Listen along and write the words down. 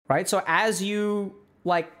right? So as you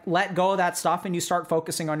like let go of that stuff and you start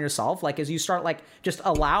focusing on yourself, like as you start like just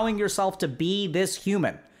allowing yourself to be this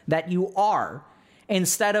human that you are,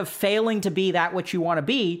 instead of failing to be that which you want to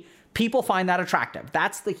be, people find that attractive.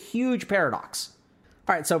 That's the huge paradox.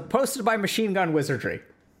 All right, so posted by Machine Gun Wizardry.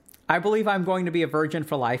 I believe I'm going to be a virgin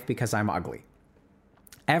for life because I'm ugly.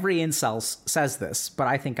 Every incel says this, but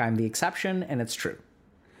I think I'm the exception, and it's true.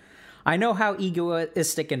 I know how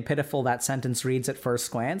egoistic and pitiful that sentence reads at first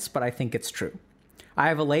glance, but I think it's true. I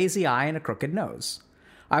have a lazy eye and a crooked nose.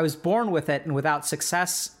 I was born with it, and without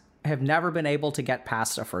success, have never been able to get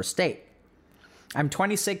past a first date. I'm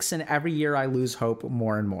 26, and every year I lose hope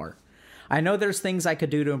more and more. I know there's things I could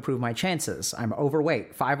do to improve my chances. I'm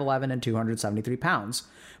overweight, 5'11", and 273 pounds,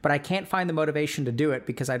 but I can't find the motivation to do it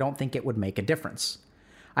because I don't think it would make a difference.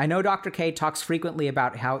 I know Dr. K talks frequently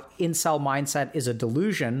about how incel mindset is a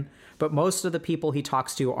delusion, but most of the people he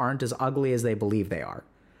talks to aren't as ugly as they believe they are.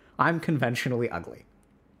 I'm conventionally ugly.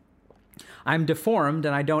 I'm deformed,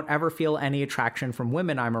 and I don't ever feel any attraction from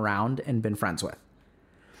women I'm around and been friends with.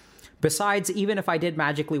 Besides, even if I did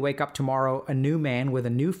magically wake up tomorrow a new man with a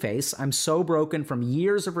new face, I'm so broken from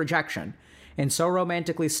years of rejection and so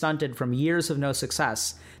romantically stunted from years of no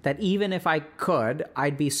success that even if I could,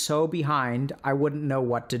 I'd be so behind I wouldn't know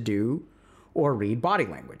what to do or read body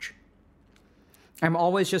language. I'm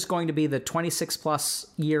always just going to be the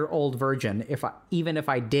 26-plus-year-old virgin even if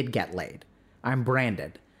I did get laid. I'm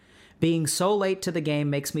branded. Being so late to the game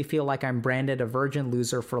makes me feel like I'm branded a virgin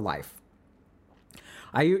loser for life.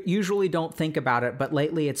 I usually don't think about it, but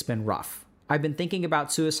lately it's been rough. I've been thinking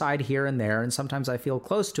about suicide here and there, and sometimes I feel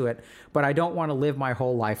close to it, but I don't want to live my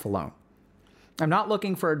whole life alone. I'm not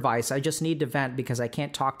looking for advice. I just need to vent because I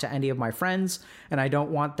can't talk to any of my friends, and I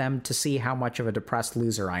don't want them to see how much of a depressed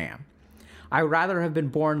loser I am. I would rather have been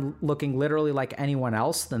born looking literally like anyone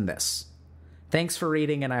else than this. Thanks for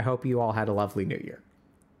reading, and I hope you all had a lovely New Year.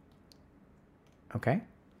 Okay.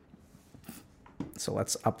 So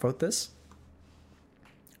let's upvote this.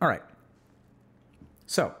 All right.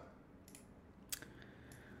 So,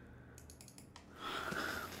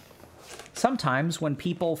 sometimes when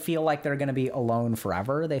people feel like they're going to be alone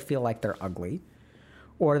forever, they feel like they're ugly,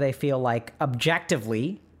 or they feel like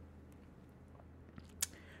objectively,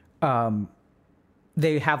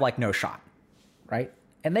 they have like no shot, right?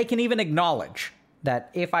 And they can even acknowledge that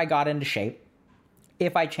if I got into shape,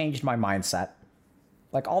 if I changed my mindset,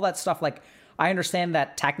 like all that stuff, like I understand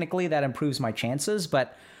that technically that improves my chances,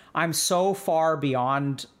 but I'm so far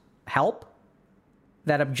beyond help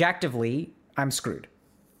that objectively I'm screwed.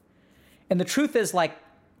 And the truth is, like,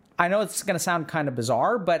 I know it's going to sound kind of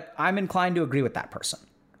bizarre, but I'm inclined to agree with that person,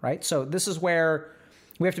 right? So this is where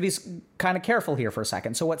we have to be kind of careful here for a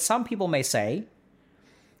second. So what some people may say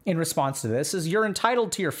in response to this is you're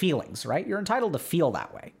entitled to your feelings, right? You're entitled to feel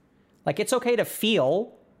that way. Like, it's okay to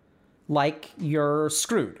feel like you're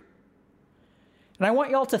screwed. And I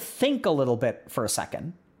want y'all to think a little bit for a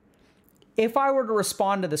second. If I were to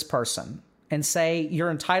respond to this person and say, you're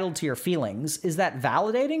entitled to your feelings, is that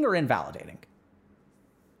validating or invalidating?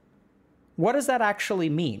 What does that actually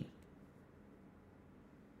mean?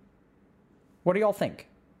 What do y'all think?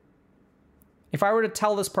 If I were to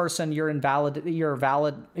tell this person you're entitled to your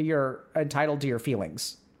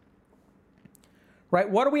feelings, right?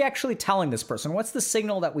 What are we actually telling this person? What's the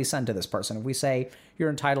signal that we send to this person if we say you're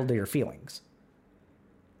entitled to your feelings?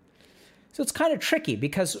 So it's kind of tricky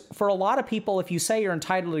because for a lot of people, if you say you're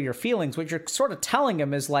entitled to your feelings, what you're sort of telling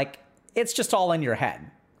them is like, it's just all in your head,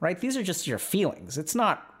 right? These are just your feelings. It's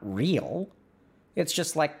not real. It's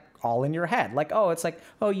just like all in your head. Like, oh, it's like,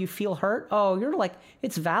 oh, you feel hurt? Oh, you're like,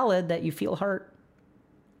 it's valid that you feel hurt.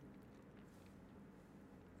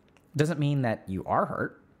 Doesn't mean that you are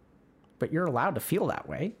hurt, but you're allowed to feel that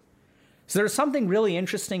way. So there's something really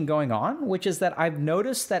interesting going on, which is that I've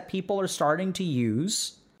noticed that people are starting to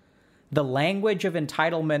use the language of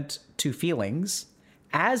entitlement to feelings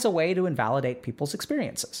as a way to invalidate people's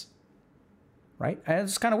experiences, right? And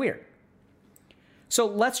it's kind of weird. So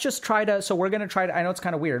let's just try to, so we're going to try to, I know it's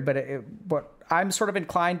kind of weird, but I'm sort of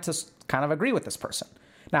inclined to kind of agree with this person.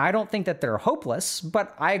 Now, I don't think that they're hopeless,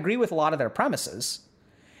 but I agree with a lot of their premises.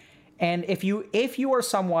 And if you are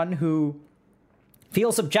someone who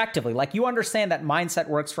feels objectively, like you understand that mindset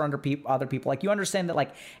works for other people, like you understand that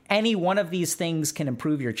like any one of these things can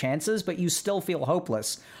improve your chances, but you still feel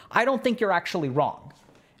hopeless, I don't think you're actually wrong.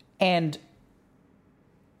 And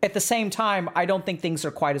at the same time, I don't think things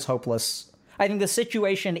are quite as hopeless. I think the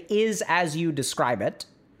situation is as you describe it,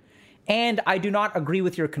 and I do not agree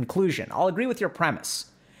with your conclusion. I'll agree with your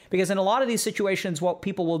premise. Because in a lot of these situations, what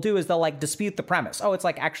people will do is they'll like dispute the premise. Oh, it's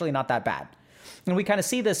like actually not that bad. And we kind of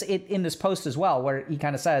see this in this post as well, where he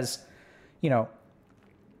kind of says,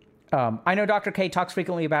 I know Dr. K talks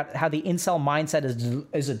frequently about how the incel mindset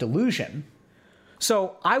is a delusion.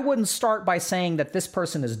 So I wouldn't start by saying that this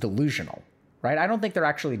person is delusional, right? I don't think they're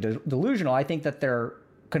actually delusional. I think that their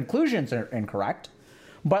conclusions are incorrect.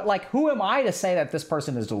 But like, who am I to say that this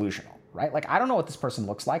person is delusional, right? Like, I don't know what this person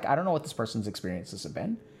looks like. I don't know what this person's experiences have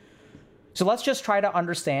been. So let's just try to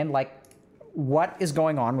understand like what is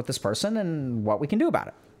going on with this person and what we can do about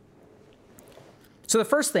it. So the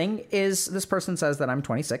first thing is this person says that I'm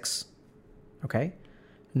 26. Okay.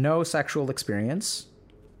 No sexual experience.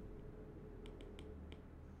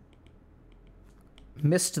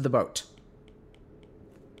 Missed the boat.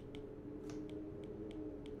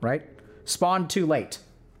 Right? Spawned too late.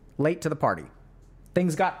 Late to the party.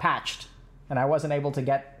 Things got patched, and I wasn't able to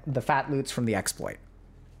get the fat loots from the exploit.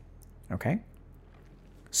 Okay?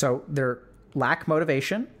 So they lack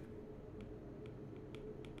motivation.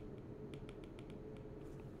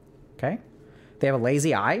 Okay? They have a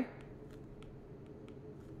lazy eye.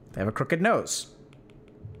 They have a crooked nose.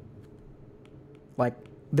 Like,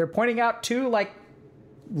 they're pointing out two, like,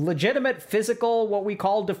 legitimate physical, what we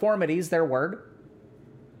call deformities, their word,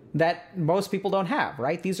 that most people don't have,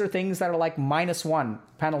 right? These are things that are like -1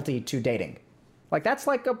 penalty to dating. Like, that's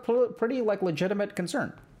like a pretty like legitimate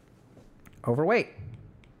concern. Overweight.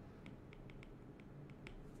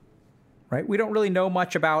 Right? We don't really know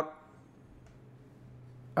much about,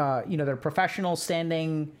 their professional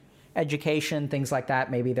standing, education, things like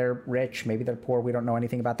that. Maybe they're rich, maybe they're poor. We don't know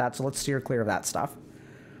anything about that. So let's steer clear of that stuff.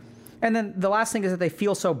 And then the last thing is that they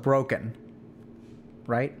feel so broken,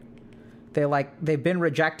 right? They've been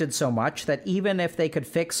rejected so much that even if they could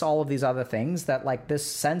fix all of these other things, that like this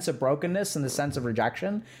sense of brokenness and the sense of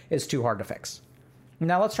rejection is too hard to fix.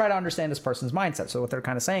 Now let's try to understand this person's mindset. So what they're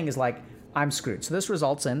kind of saying is like, I'm screwed. So this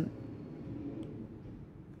results in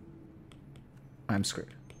I'm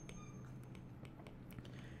screwed.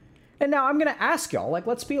 And now I'm going to ask y'all, like,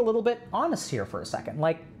 let's be a little bit honest here for a second.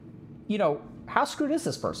 Like, how screwed is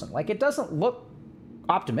this person? Like, it doesn't look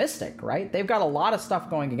optimistic, right? They've got a lot of stuff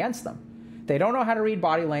going against them. They don't know how to read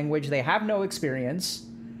body language. They have no experience.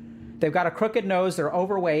 They've got a crooked nose. They're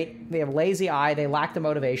overweight. They have a lazy eye. They lack the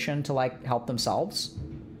motivation to like help themselves.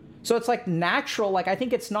 So it's like natural. Like, I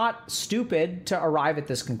think it's not stupid to arrive at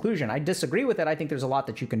this conclusion. I disagree with it. I think there's a lot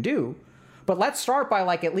that you can do. But let's start by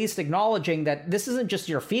like at least acknowledging that this isn't just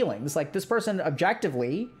your feelings. Like, this person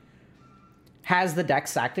objectively has the deck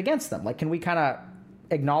stacked against them. Like, can we kind of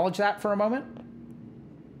acknowledge that for a moment?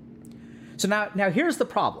 So now here's the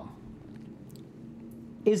problem.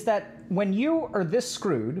 Is that when you are this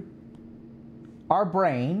screwed, our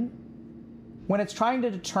brain, when it's trying to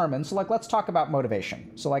determine, so like, let's talk about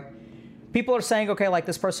motivation. So like, people are saying, okay, like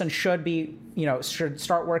this person should be, should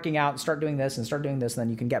start working out and start doing this and start doing this, and then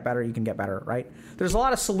you can get better, right? There's a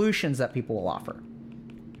lot of solutions that people will offer.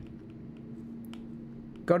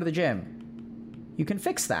 Go to the gym. You can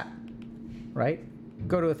fix that, right?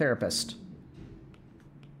 Go to a therapist.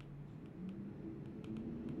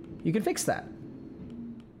 You can fix that.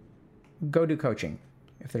 Go do coaching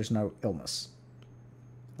if there's no illness.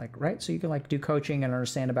 Like, right? So you can like do coaching and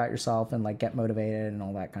understand about yourself and like get motivated and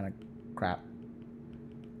all that kind of crap.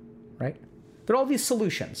 Right? There are all these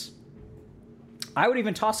solutions. I would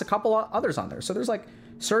even toss a couple others on there. So there's like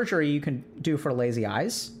surgery you can do for lazy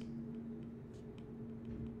eyes.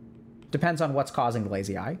 Depends on what's causing the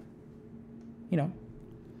lazy eye.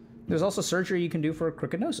 There's also surgery you can do for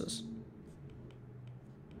crooked noses.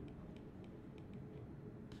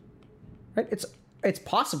 Right? It's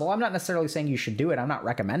possible. I'm not necessarily saying you should do it. I'm not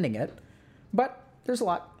recommending it. But there's a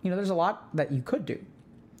lot, there's a lot that you could do.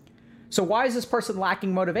 So why is this person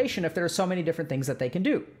lacking motivation if there are so many different things that they can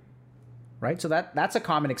do? Right? So that's a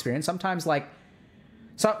common experience. Sometimes like,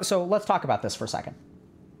 so let's talk about this for a second.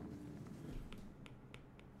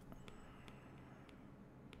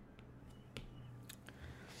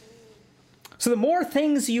 So the more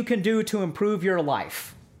things you can do to improve your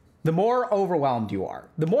life, the more overwhelmed you are,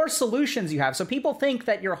 the more solutions you have. So people think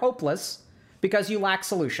that you're hopeless because you lack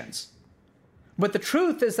solutions. But the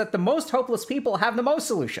truth is that the most hopeless people have the most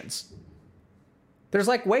solutions. There's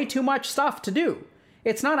like way too much stuff to do.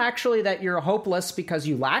 It's not actually that you're hopeless because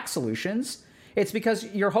you lack solutions. It's because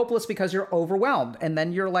you're hopeless because you're overwhelmed. And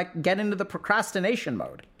then you're like, get into the procrastination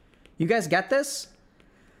mode. You guys get this?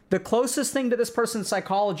 The closest thing to this person's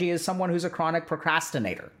psychology is someone who's a chronic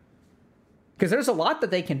procrastinator. Because there's a lot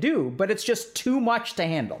that they can do, but it's just too much to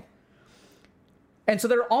handle. And so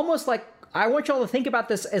they're almost like, I want y'all to think about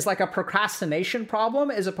this as like a procrastination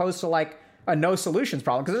problem as opposed to like a no solutions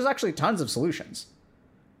problem, because there's actually tons of solutions.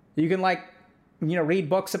 You can like read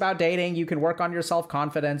books about dating. You can work on your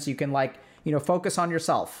self-confidence. You can like, focus on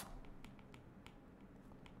yourself.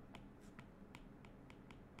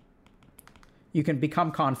 You can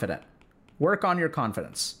become confident. Work on your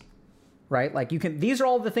confidence, right? Like these are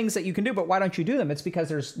all the things that you can do, but why don't you do them? It's because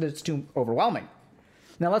it's too overwhelming.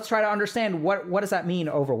 Now let's try to understand what does that mean,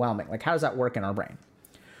 overwhelming? Like, how does that work in our brain?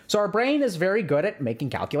 So our brain is very good at making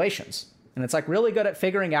calculations, and it's like really good at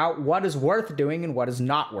figuring out what is worth doing and what is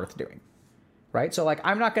not worth doing, right? So like,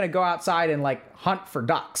 I'm not going to go outside and like hunt for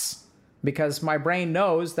ducks because my brain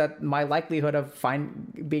knows that my likelihood of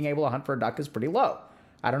being able to hunt for a duck is pretty low.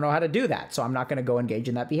 I don't know how to do that, so I'm not going to go engage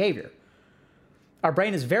in that behavior. Our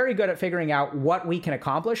brain is very good at figuring out what we can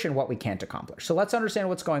accomplish and what we can't accomplish. So let's understand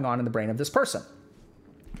what's going on in the brain of this person.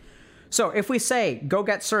 So if we say, go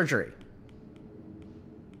get surgery,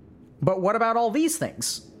 but what about all these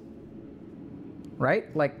things?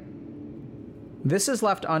 Right? Like, this is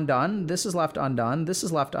left undone, this is left undone, this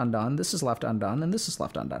is left undone, this is left undone, and this is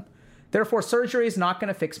left undone. Therefore, surgery is not going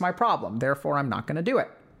to fix my problem. Therefore, I'm not going to do it.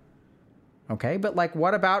 Okay, but like,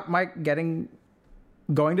 what about going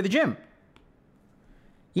to the gym?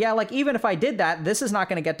 Yeah, like, even if I did that, this is not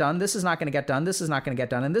going to get done, this is not going to get done, this is not going to get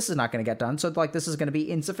done, and this is not going to get done. So like, this is going to be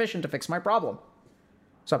insufficient to fix my problem.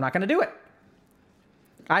 So I'm not going to do it.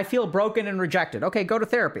 I feel broken and rejected. Okay, go to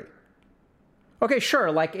therapy. Okay,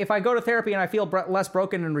 sure. Like, if I go to therapy and I feel less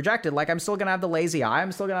broken and rejected, like, I'm still going to have the lazy eye,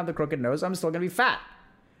 I'm still going to have the crooked nose, I'm still going to be fat.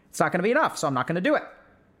 It's not going to be enough, so I'm not going to do it.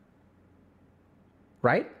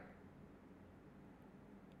 Right?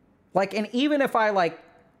 Like, and even if I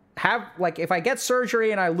if I get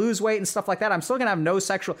surgery and I lose weight and stuff like that, I'm still going to have no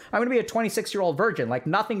sexual, I'm going to be a 26-year-old virgin. Like,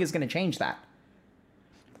 nothing is going to change that.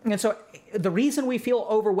 And so the reason we feel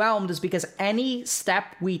overwhelmed is because any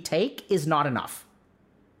step we take is not enough.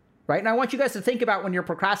 Right? And I want you guys to think about when you're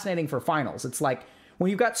procrastinating for finals. It's like, when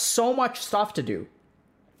you've got so much stuff to do,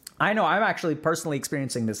 I know I'm actually personally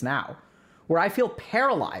experiencing this now, where I feel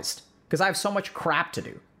paralyzed because I have so much crap to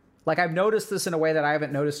do. Like, I've noticed this in a way that I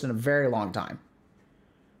haven't noticed in a very long time,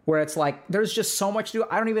 where it's like, there's just so much to do.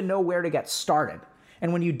 I don't even know where to get started.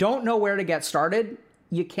 And when you don't know where to get started,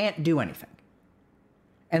 you can't do anything.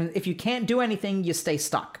 And if you can't do anything, you stay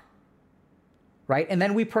stuck. Right? And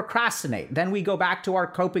then we procrastinate. Then we go back to our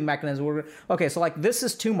coping mechanism. Okay, so like, this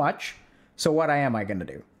is too much. So what am I going to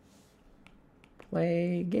do?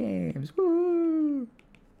 Play games. Woo!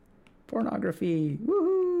 Pornography.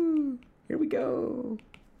 Woo! Here we go.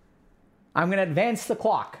 I'm going to advance the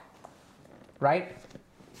clock. Right?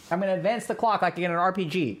 I'm going to advance the clock like in an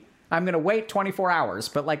RPG. I'm going to wait 24 hours,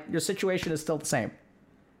 but like, your situation is still the same.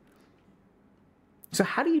 So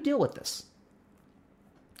how do you deal with this?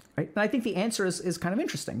 Right? And I think the answer is kind of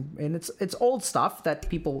interesting. And it's old stuff that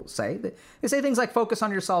people say. They say things like focus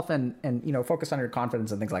on yourself and focus on your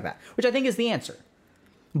confidence and things like that, which I think is the answer.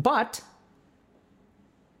 But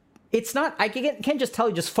it's not, I can't just tell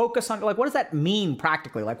you, just focus on, like, what does that mean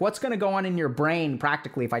practically? Like, what's going to go on in your brain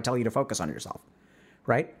practically if I tell you to focus on yourself?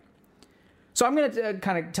 Right? So I'm going to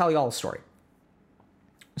kind of tell you all a story.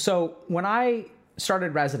 So when I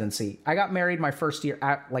started residency, I got married my first year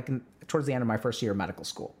towards the end of my first year of medical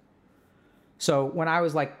school. So when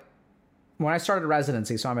I started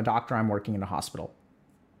residency, so I'm a doctor, I'm working in a hospital.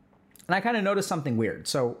 And I kind of noticed something weird.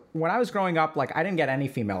 So when I was growing up, like, I didn't get any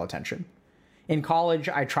female attention. In college,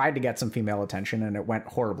 I tried to get some female attention and it went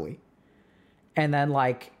horribly. And then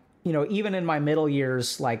like, even in my middle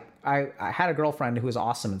years, like, I had a girlfriend who was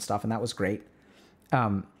awesome and stuff, and that was great.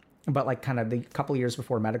 But like, kind of the couple years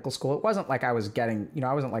before medical school, it wasn't like I was getting,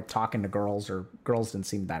 I wasn't like talking to girls, or girls didn't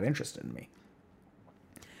seem that interested in me.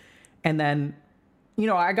 And then,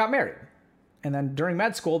 I got married. And then during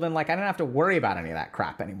med school, then like, I didn't have to worry about any of that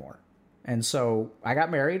crap anymore. And so I got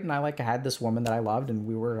married, and I like had this woman that I loved, and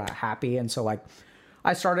we were happy. And so like,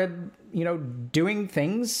 I started, doing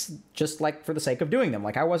things just like for the sake of doing them.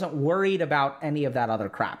 Like, I wasn't worried about any of that other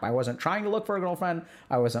crap. I wasn't trying to look for a girlfriend.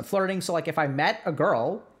 I wasn't flirting. So like, if I met a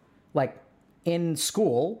girl, like in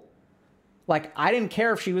school, like, I didn't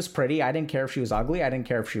care if she was pretty. I didn't care if she was ugly. I didn't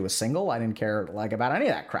care if she was single. I didn't care like about any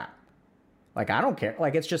of that crap. Like, I don't care.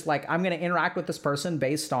 Like, it's just like, I'm going to interact with this person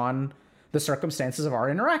based on the circumstances of our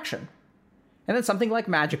interaction. And then something like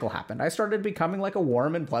magical happened. I started becoming like a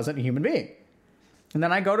warm and pleasant human being. And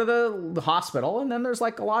then I go to the hospital, and then there's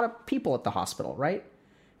like a lot of people at the hospital, right?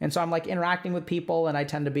 And so I'm like interacting with people, and I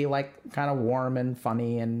tend to be like kind of warm and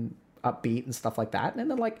funny and upbeat and stuff like that. And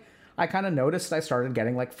then like, I kind of noticed I started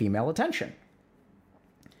getting like female attention.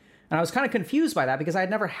 And I was kind of confused by that because I had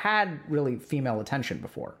never had really female attention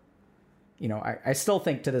before. I still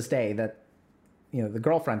think to this day that, the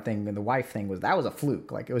girlfriend thing and the wife thing was a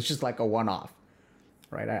fluke. Like, it was just like a one-off,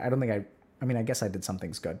 right? I don't think I mean, I guess I did some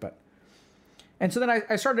things good, but. And so then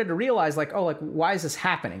I started to realize like, oh, like, why is this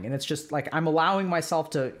happening? And it's just like, I'm allowing myself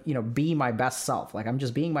to, you know, be my best self. Like I'm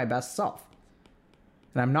just being my best self.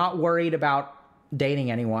 And I'm not worried about dating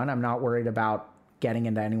anyone. I'm not worried about getting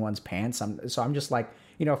into anyone's pants. So I'm just like,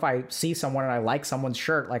 you know, if I see someone and I like someone's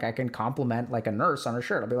shirt, like I can compliment like a nurse on her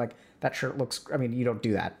shirt. I'll be like, that shirt looks, I mean, you don't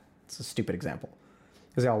do that. It's a stupid example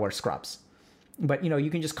because they all wear scrubs. But, you know, you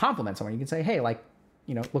can just compliment someone. You can say, hey, like,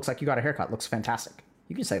 you know, looks like you got a haircut. Looks fantastic.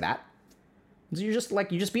 You can say that. So you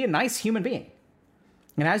just be a nice human being.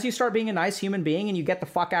 And as you start being a nice human being and you get the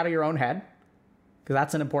fuck out of your own head, because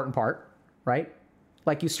that's an important part, right?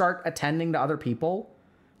 Like you start attending to other people,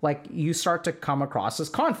 like you start to come across as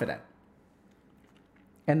confident.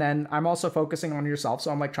 And then I'm also focusing on yourself.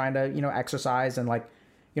 So I'm like trying to, you know, exercise and like,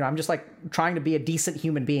 you know, I'm just like trying to be a decent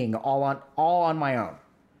human being all on my own.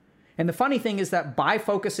 And the funny thing is that by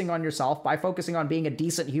focusing on yourself, by focusing on being a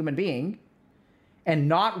decent human being and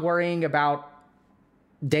not worrying about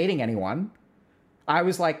dating anyone, I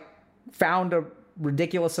was like found a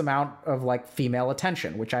ridiculous amount of like female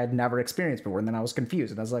attention, which I had never experienced before. And then I was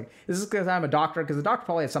confused. And I was like, is this because I'm a doctor? Because the doctor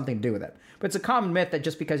probably has something to do with it. But it's a common myth that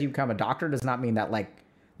just because you become a doctor does not mean that like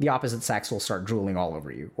the opposite sex will start drooling all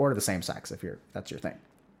over you, or the same sex if that's your thing.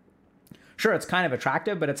 Sure, it's kind of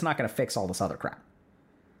attractive, but it's not going to fix all this other crap.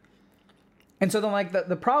 And so then like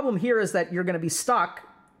the problem here is that you're going to be stuck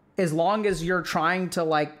as long as you're trying to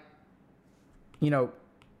like, you know,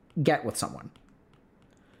 get with someone.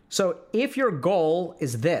 So if your goal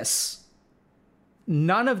is this,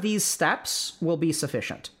 none of these steps will be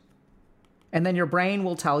sufficient. And then your brain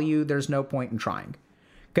will tell you there's no point in trying.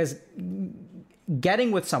 Because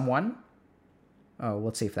getting with someone, oh,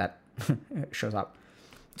 let's see if that shows up.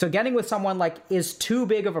 So getting with someone like is too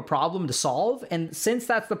big of a problem to solve. And since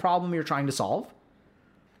that's the problem you're trying to solve,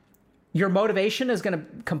 your motivation is going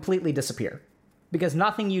to completely disappear because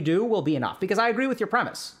nothing you do will be enough. Because I agree with your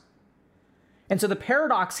premise. And so the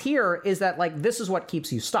paradox here is that like this is what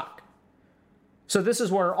keeps you stuck. So this is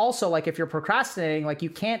where also like if you're procrastinating, like you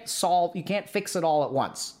can't fix it all at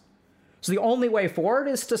once. So the only way forward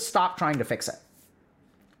is to stop trying to fix it.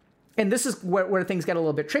 And this is where things get a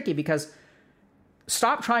little bit tricky because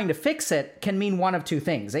stop trying to fix it can mean one of two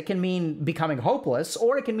things. It can mean becoming hopeless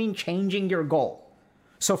or it can mean changing your goal.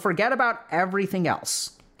 So forget about everything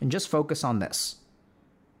else and just focus on this,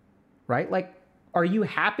 right? Like, are you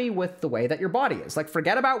happy with the way that your body is? Like,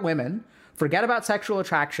 forget about women, forget about sexual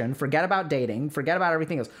attraction, forget about dating, forget about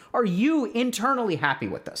everything else. Are you internally happy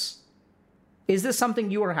with this? Is this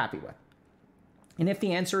something you are happy with? And if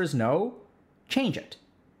the answer is no, change it,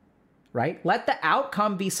 right? Let the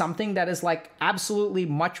outcome be something that is like absolutely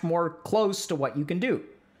much more close to what you can do.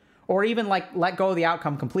 Or even like let go of the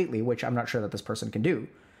outcome completely, which I'm not sure that this person can do.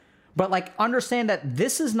 But like understand that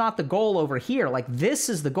this is not the goal over here. Like this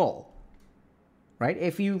is the goal. Right?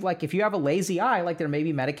 If you have a lazy eye, like there may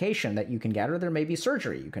be medication that you can get, or there may be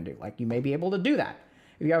surgery you can do. Like you may be able to do that.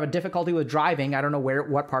 If you have a difficulty with driving, I don't know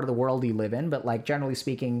what part of the world you live in, but like generally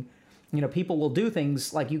speaking, you know, people will do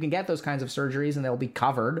things like you can get those kinds of surgeries and they'll be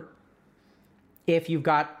covered if you've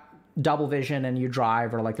got double vision and you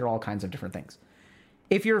drive, or like there are all kinds of different things.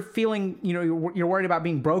 If you're feeling, you know, you're worried about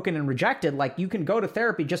being broken and rejected, like you can go to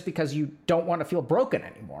therapy just because you don't want to feel broken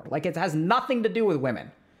anymore. Like it has nothing to do with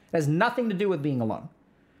women. It has nothing to do with being alone.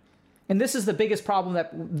 And this is the biggest problem, that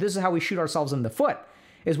this is how we shoot ourselves in the foot,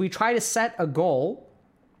 is we try to set a goal,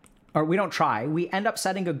 or we don't try, we end up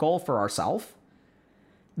setting a goal for ourselves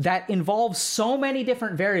that involves so many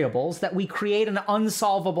different variables that we create an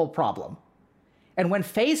unsolvable problem. And when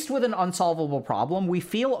faced with an unsolvable problem, we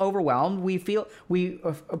feel overwhelmed, we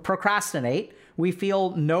procrastinate, we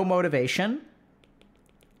feel no motivation,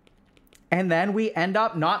 and then we end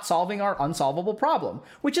up not solving our unsolvable problem,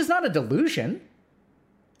 which is not a delusion.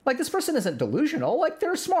 Like this person isn't delusional, like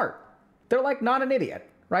they're smart. They're like not an idiot,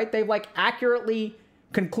 right? They've like accurately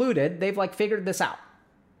concluded, they've like figured this out.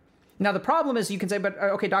 Now the problem is you can say, but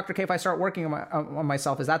okay, Dr. K, if I start working on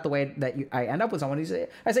myself, is that the way that I end up with someone?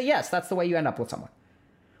 I say, yes, that's the way you end up with someone.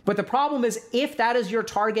 But the problem is if that is your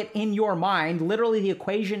target in your mind, literally the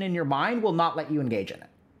equation in your mind will not let you engage in it.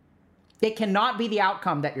 It cannot be the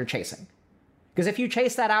outcome that you're chasing. Because if you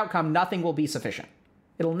chase that outcome, nothing will be sufficient.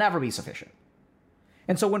 It'll never be sufficient.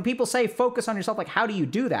 And so when people say focus on yourself, like how do you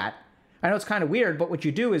do that? I know it's kind of weird, but what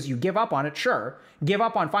you do is you give up on it, sure. Give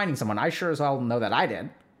up on finding someone. I sure as hell know that I did.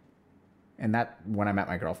 And that, when I met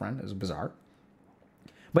my girlfriend, it was bizarre.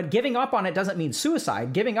 But giving up on it doesn't mean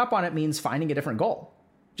suicide. Giving up on it means finding a different goal.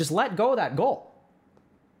 Just let go of that goal,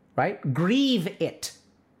 right? Grieve it.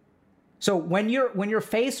 So when you're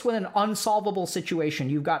faced with an unsolvable situation,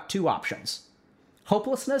 you've got two options.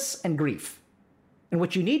 hopelessness and grief. And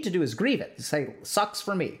what you need to do is grieve it. Say, sucks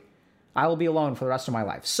for me. I will be alone for the rest of my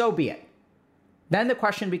life. So be it. Then the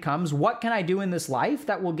question becomes, what can I do in this life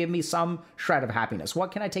that will give me some shred of happiness?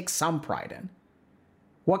 What can I take some pride in?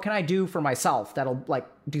 What can I do for myself that'll like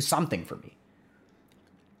do something for me?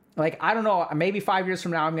 Like, I don't know, maybe 5 years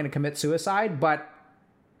from now I'm going to commit suicide, but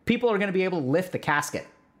people are going to be able to lift the casket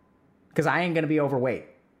because I ain't going to be overweight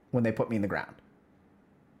when they put me in the ground.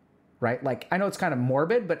 Right? Like, I know it's kind of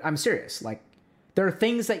morbid, but I'm serious. Like, there are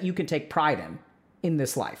things that you can take pride in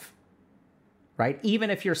this life. Right? Even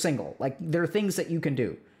if you're single, like, there are things that you can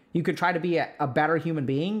do. You can try to be a better human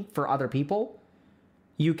being for other people.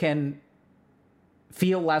 You can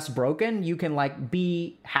feel less broken. You can like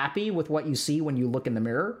be happy with what you see when you look in the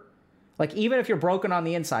mirror. Like, even if you're broken on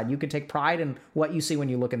the inside, you can take pride in what you see when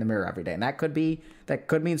you look in the mirror every day. And that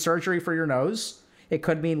could mean surgery for your nose. It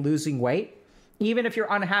could mean losing weight. Even if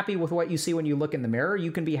you're unhappy with what you see when you look in the mirror,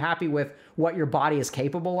 you can be happy with what your body is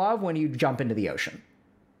capable of when you jump into the ocean.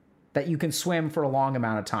 That you can swim for a long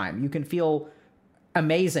amount of time. You can feel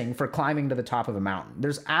amazing for climbing to the top of a mountain.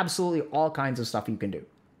 There's absolutely all kinds of stuff you can do.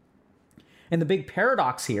 And the big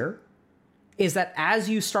paradox here is that as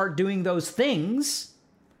you start doing those things,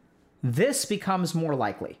 this becomes more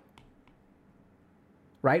likely.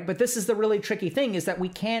 Right? But this is the really tricky thing, is that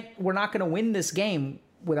we're not going to win this game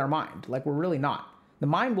with our mind. Like, we're really not. The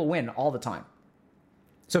mind will win all the time.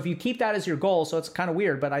 So if you keep that as your goal, so it's kind of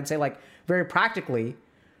weird, but I'd say, like, very practically,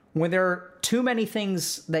 when there are too many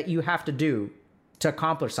things that you have to do to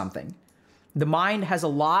accomplish something, the mind has a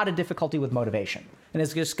lot of difficulty with motivation and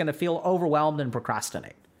is just going to feel overwhelmed and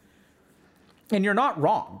procrastinate. And you're not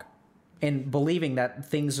wrong in believing that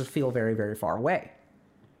things feel very, very far away.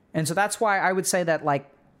 And so that's why I would say that, like,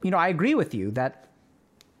 you know, I agree with you that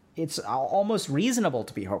it's almost reasonable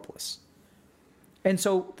to be hopeless. And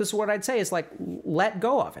so this is what I'd say is, like, let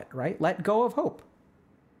go of it, right? Let go of hope.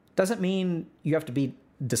 Doesn't mean you have to be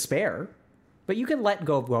despair, but you can let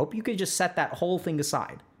go of hope. You can just set that whole thing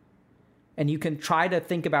aside. And you can try to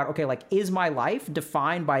think about, okay, like, is my life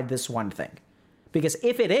defined by this one thing? Because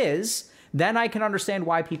if it is, then I can understand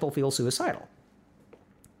why people feel suicidal.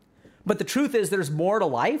 But the truth is, there's more to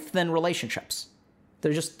life than relationships.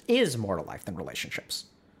 There just is more to life than relationships,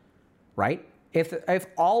 right? If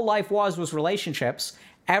all life was relationships,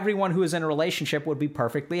 everyone who is in a relationship would be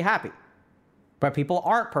perfectly happy. But people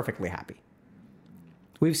aren't perfectly happy.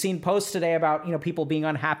 We've seen posts today about, you know, people being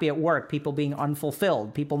unhappy at work, people being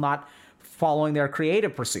unfulfilled, people not following their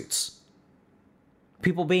creative pursuits,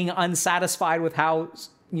 people being unsatisfied with how,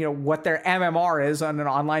 you know, what their MMR is on an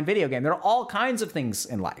online video game. There are all kinds of things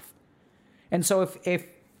in life. And so if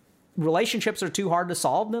relationships are too hard to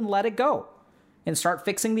solve, then let it go and start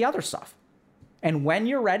fixing the other stuff. And when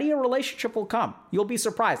you're ready, a relationship will come. You'll be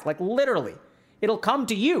surprised. Like, literally, it'll come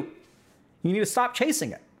to you. You need to stop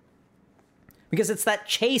chasing it. Because it's that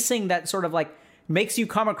chasing that sort of, like, makes you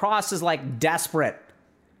come across as, like, desperate.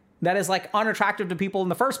 That is, like, unattractive to people in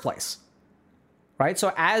the first place. Right?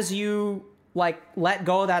 So as you, like, let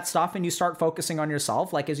go of that stuff and you start focusing on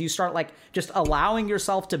yourself, like, as you start, like, just allowing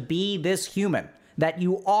yourself to be this human that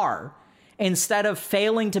you are, instead of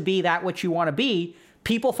failing to be that which you want to be,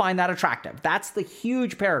 people find that attractive. That's the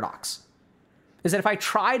huge paradox. Is that if I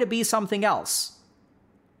try to be something else,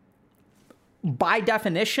 by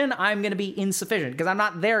definition, I'm going to be insufficient because I'm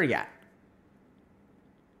not there yet.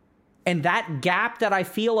 And that gap that I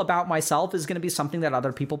feel about myself is going to be something that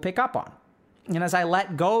other people pick up on. And as I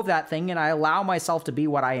let go of that thing and I allow myself to be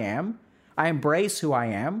what I am, I embrace who I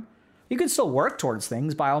am. You can still work towards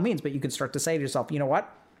things by all means, but you can start to say to yourself, you know what?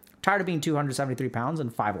 I'm tired of being 273 pounds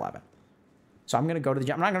and 5'11". So I'm going to go to the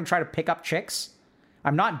gym. I'm not going to try to pick up chicks.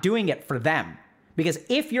 I'm not doing it for them. Because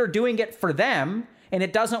if you're doing it for them and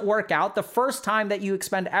it doesn't work out, the first time that you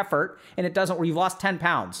expend effort and it doesn't, or you've lost 10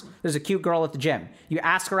 pounds, there's a cute girl at the gym. You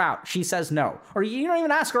ask her out. She says no. Or you don't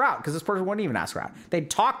even ask her out because this person wouldn't even ask her out. They'd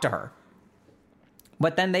talk to her.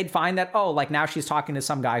 But then they'd find that, oh, like now she's talking to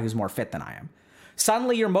some guy who's more fit than I am.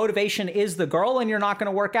 Suddenly your motivation is the girl and you're not going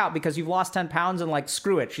to work out because you've lost 10 pounds and like,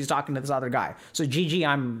 screw it, she's talking to this other guy. So GG,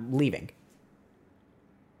 I'm leaving.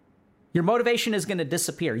 Your motivation is going to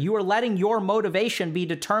disappear. You are letting your motivation be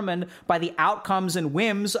determined by the outcomes and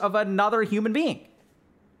whims of another human being.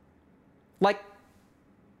 Like,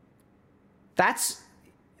 that's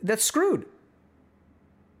screwed.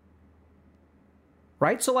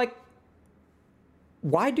 Right? So like,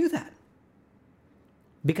 why do that?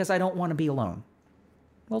 Because I don't want to be alone.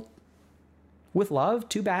 Well, with love,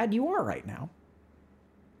 too bad you are right now.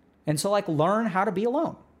 And so like, learn how to be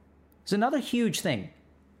alone. It's another huge thing.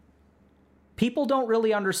 People don't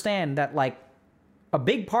really understand that, like, a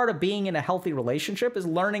big part of being in a healthy relationship is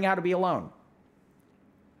learning how to be alone.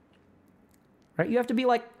 Right? You have to be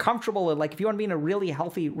like comfortable. Like if you want to be in a really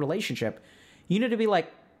healthy relationship, you need to be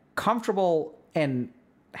like comfortable and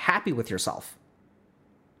happy with yourself.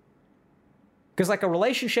 Because like a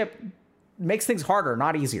relationship makes things harder,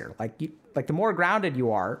 not easier. Like the more grounded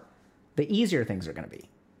you are, the easier things are going to be.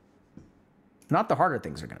 Not the harder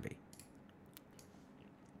things are going to be.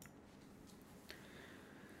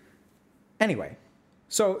 Anyway,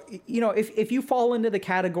 so, if you fall into the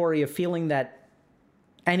category of feeling that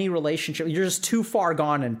any relationship, you're just too far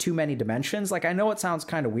gone in too many dimensions, like I know it sounds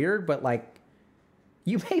kind of weird, but like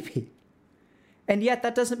you may be. And yet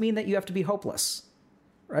that doesn't mean that you have to be hopeless,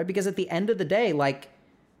 right? Because at the end of the day, like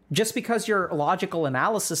just because your logical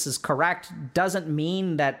analysis is correct doesn't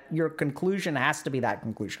mean that your conclusion has to be that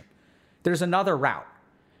conclusion. There's another route.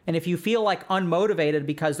 And if you feel like unmotivated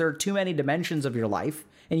because there are too many dimensions of your life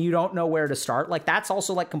and you don't know where to start, like that's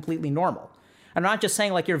also like completely normal. I'm not just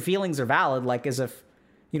saying like your feelings are valid, like as if,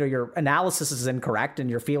 your analysis is incorrect and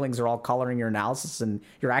your feelings are all coloring your analysis and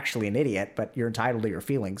you're actually an idiot, but you're entitled to your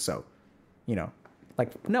feelings. So,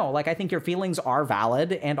 no, I think your feelings are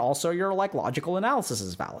valid and also your like logical analysis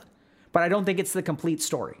is valid, but I don't think it's the complete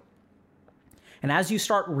story. And as you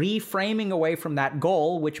start reframing away from that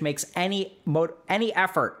goal, which makes any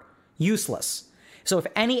effort useless. So if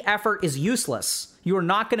any effort is useless, you are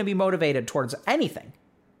not going to be motivated towards anything.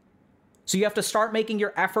 So you have to start making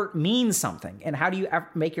your effort mean something. And how do you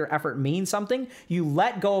make your effort mean something? You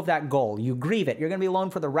let go of that goal. You grieve it. You're going to be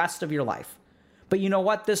alone for the rest of your life. But you know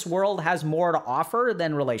what? This world has more to offer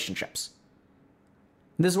than relationships.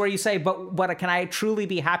 And this is where you say, but can I truly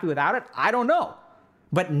be happy without it? I don't know.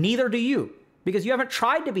 But neither do you. Because you haven't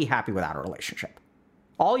tried to be happy without a relationship.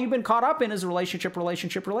 All you've been caught up in is relationship. So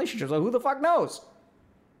who the fuck knows?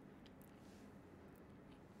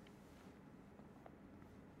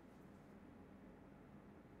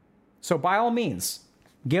 So by all means,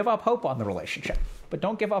 give up hope on the relationship, but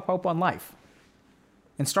don't give up hope on life.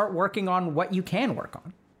 And start working on what you can work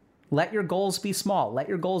on. Let your goals be small. Let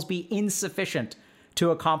your goals be insufficient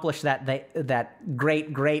to accomplish that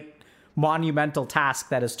great monumental task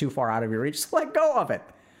that is too far out of your reach. Just let go of it.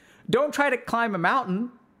 Don't try to climb a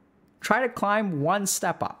mountain. Try to climb one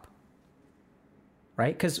step up.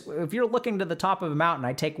 Right? Because if you're looking to the top of a mountain,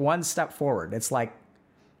 I take one step forward. It's like,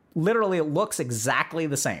 literally, it looks exactly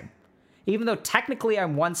the same. Even though technically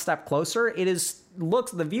I'm one step closer,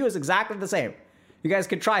 the view is exactly the same. You guys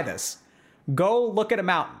could try this. Go look at a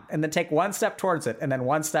mountain and then take one step towards it and then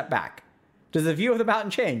one step back. Does the view of the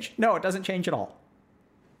mountain change? No, it doesn't change at all.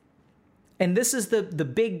 And this is the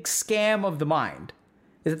big scam of the mind,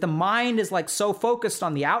 is that the mind is like so focused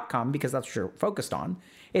on the outcome, because that's what you're focused on,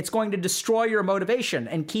 it's going to destroy your motivation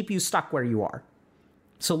and keep you stuck where you are.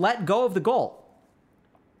 So let go of the goal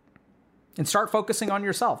and start focusing on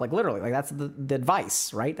yourself. Like literally, like that's the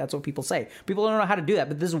advice, right? That's what people say. People don't know how to do that,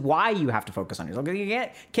 but this is why you have to focus on yourself. You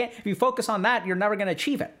can't if you focus on that, you're never going to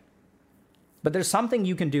achieve it. But there's something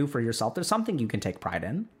you can do for yourself. There's something you can take pride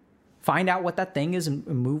in. Find out what that thing is and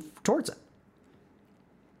move towards it.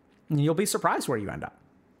 And you'll be surprised where you end up.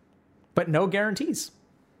 But no guarantees.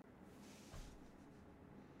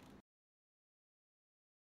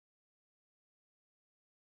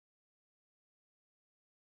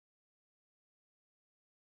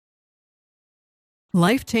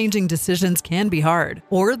 Life-changing decisions can be hard,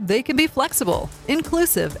 or they can be flexible,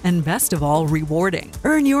 inclusive, and best of all, rewarding.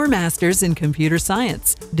 Earn your master's in computer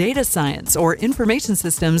science, data science, or information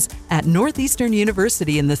systems at Northeastern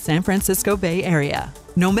University in the San Francisco Bay Area.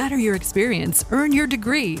 No matter your experience, earn your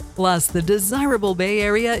degree. Plus, the desirable Bay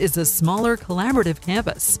Area is a smaller, collaborative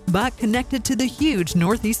campus, but connected to the huge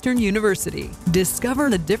Northeastern University. Discover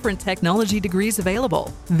the different technology degrees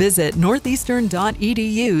available. Visit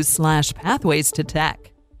northeastern.edu/pathways to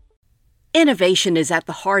tech. Innovation is at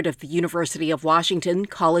the heart of the University of Washington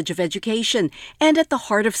College of Education and at the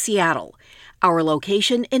heart of Seattle. Our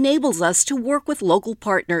location enables us to work with local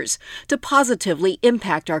partners to positively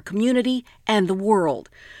impact our community and the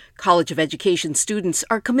world. College of Education students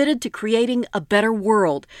are committed to creating a better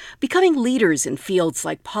world, becoming leaders in fields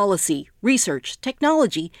like policy, research,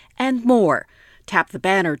 technology, and more. Tap the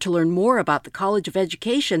banner to learn more about the College of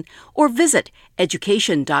Education or visit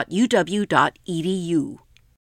education.uw.edu.